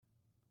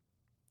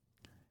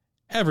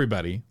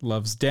Everybody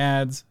loves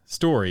dads,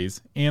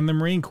 stories, and the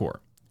Marine Corps.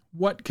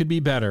 What could be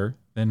better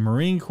than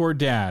Marine Corps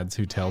dads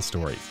who tell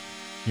stories?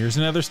 Here's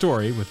another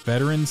story with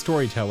veteran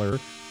storyteller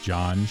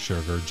John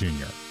Sugar Jr.,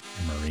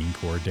 a Marine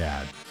Corps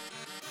dad.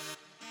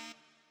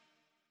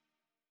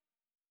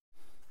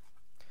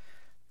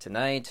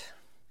 Tonight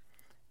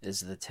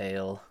is the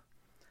tale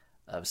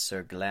of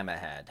Sir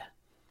Glamahad.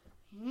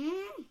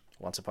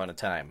 Once upon a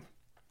time,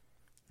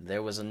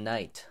 there was a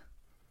knight,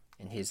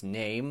 and his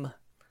name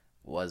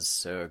was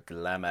Sir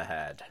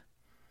Glamahad.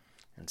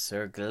 And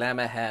Sir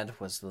Glamahad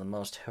was the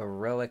most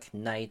heroic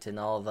knight in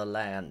all the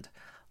land.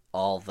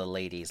 All the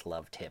ladies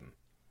loved him.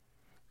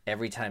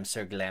 Every time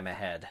Sir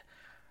Glamahad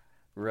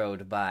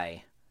rode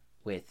by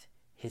with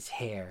his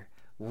hair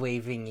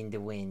waving in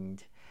the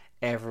wind,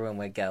 everyone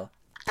would go,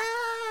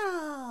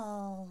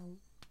 "Oh!"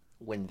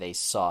 when they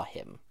saw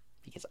him,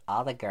 because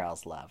all the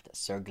girls loved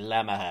Sir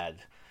Glamahad.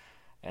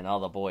 And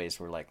all the boys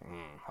were like,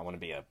 I want to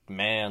be a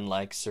man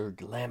like Sir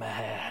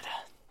Glamahad.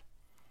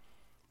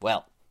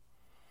 Well,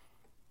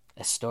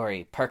 a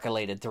story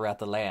percolated throughout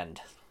the land.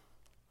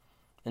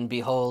 And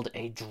behold,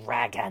 a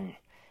dragon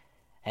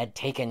had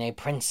taken a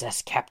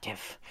princess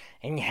captive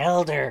and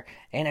held her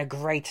in a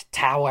great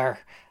tower.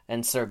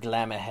 And Sir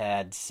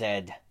Glamahad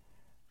said,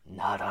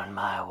 "Not on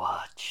my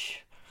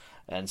watch."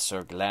 And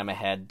Sir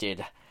Glamahad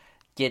did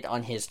get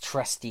on his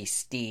trusty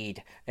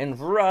steed and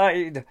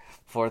ride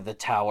for the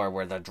tower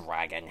where the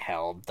dragon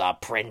held the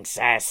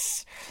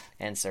princess.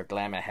 And Sir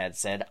Glamahad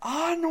said,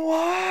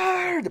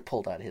 "Onward!"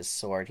 Pulled out his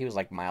sword. He was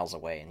like miles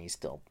away, and he's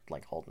still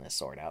like holding his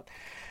sword out.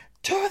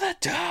 "To the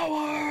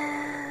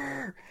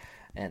tower!"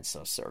 And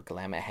so Sir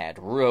Glamahad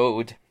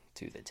rode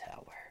to the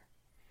tower.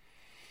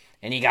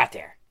 And he got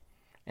there,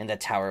 and the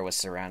tower was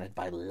surrounded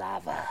by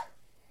lava.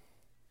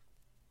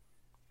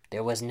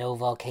 There was no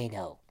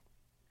volcano,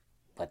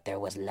 but there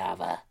was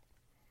lava.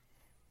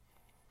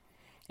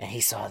 And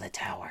he saw the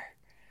tower,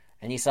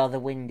 and he saw the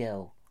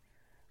window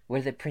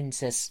where the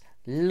princess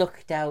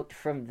looked out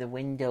from the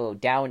window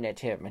down at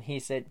him, and he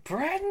said,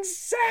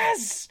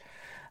 "Princess,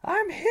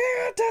 I'm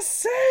here to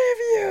save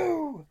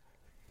you."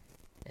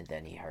 And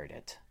then he heard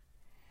it.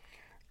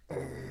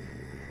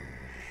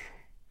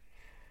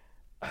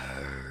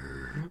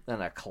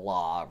 Then a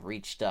claw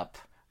reached up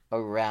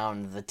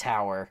around the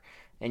tower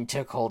and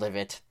took hold of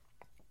it.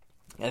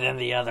 And then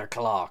the other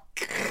claw.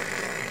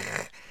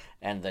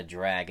 And the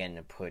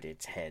dragon put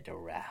its head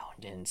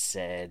around and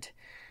said,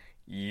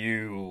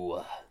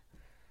 "You,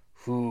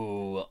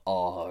 who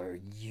are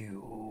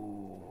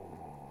you?"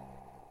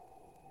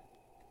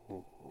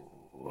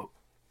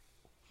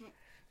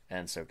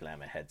 And Sir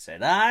Glamahad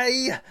said,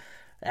 "I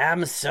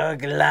am Sir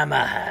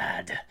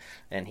Glamahad."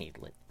 And he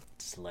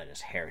let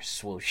his hair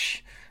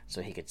swoosh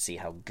so he could see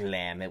how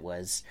glam it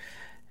was.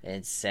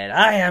 It said,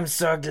 "I am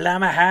Sir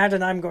Glamahad,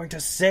 and I'm going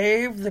to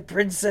save the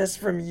princess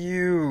from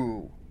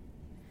you."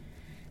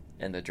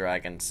 And the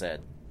dragon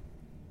said,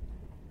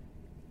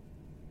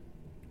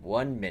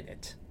 "1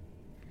 minute."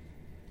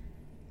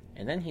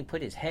 And then he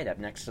put his head up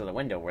next to the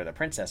window where the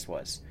princess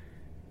was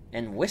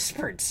and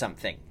whispered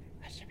something.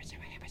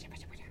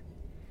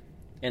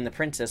 And the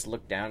princess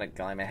looked down at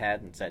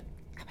Glamahad and said,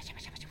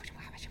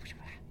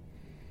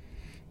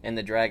 and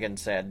the dragon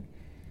said,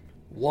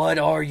 "What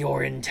are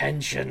your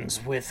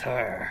intentions with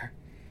her?"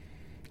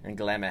 And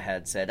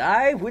Glamahad said,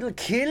 "I will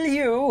kill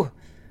you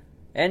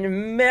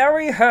and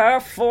marry her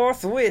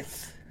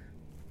forthwith."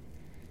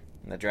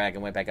 And the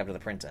dragon went back up to the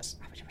princess.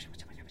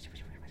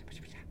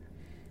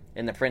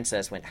 And the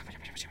princess went,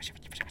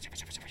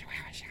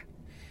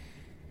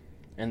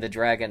 and the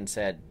dragon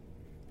said,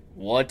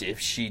 "What if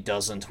she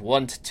doesn't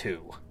want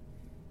to?"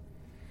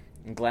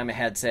 And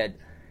Glamahad said,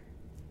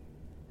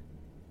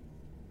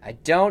 "I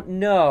don't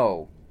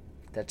know.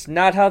 That's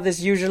not how this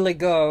usually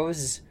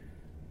goes.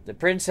 The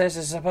princess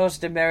is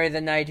supposed to marry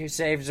the knight who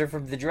saves her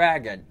from the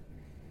dragon."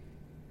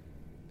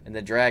 And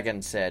the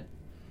dragon said,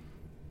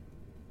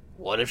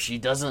 "What if she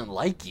doesn't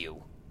like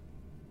you?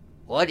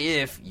 What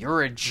if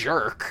you're a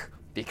jerk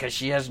because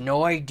she has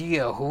no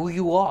idea who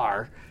you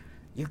are?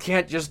 You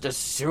can't just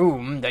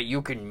assume that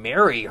you can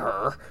marry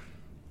her."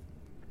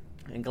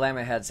 And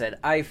Glamahad said,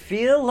 "I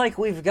feel like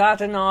we've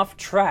gotten off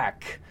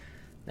track.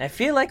 I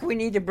feel like we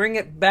need to bring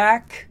it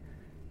back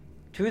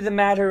to the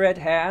matter at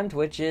hand,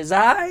 which is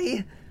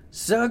I,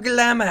 Sir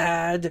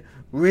Glamahad,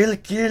 will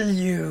kill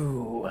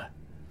you."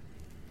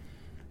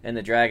 And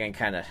the dragon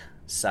kind of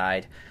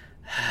sighed,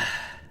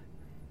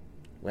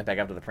 went back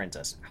up to the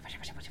princess.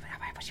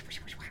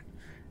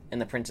 And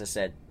the princess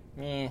said,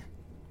 "Eh."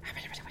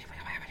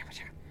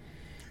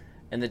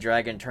 And the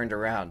dragon turned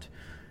around.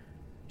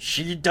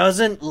 "She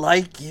doesn't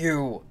like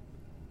you.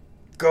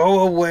 Go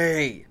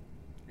away."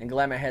 And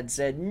Glamahad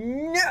said,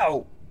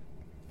 "No!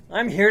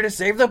 I'm here to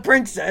save the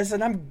princess,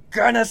 and I'm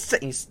gonna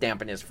he's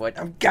stamping his foot.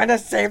 "I'm gonna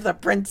save the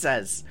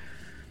princess."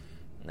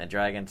 And the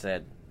dragon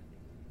said,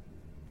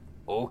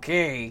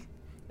 "Okay."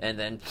 And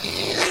then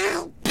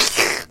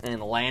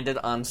and landed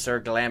on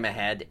Sir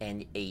Glamahad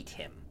and ate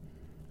him.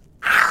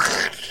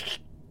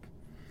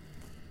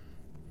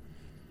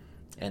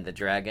 And the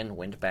dragon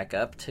went back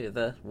up to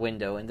the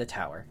window in the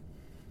tower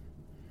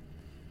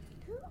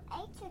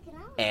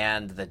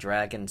And the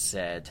dragon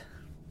said,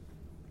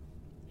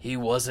 "He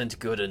wasn't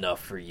good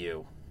enough for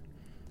you."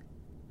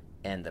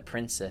 And the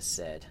princess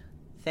said,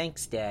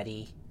 "Thanks,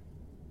 Daddy."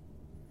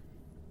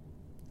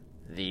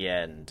 The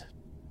end.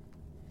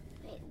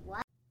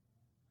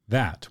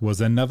 That was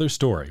another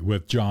story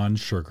with John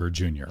Sugar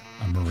Jr.,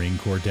 a Marine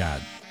Corps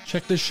dad.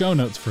 Check the show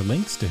notes for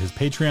links to his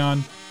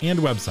Patreon and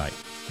website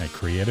at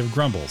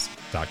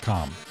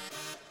creativegrumbles.com.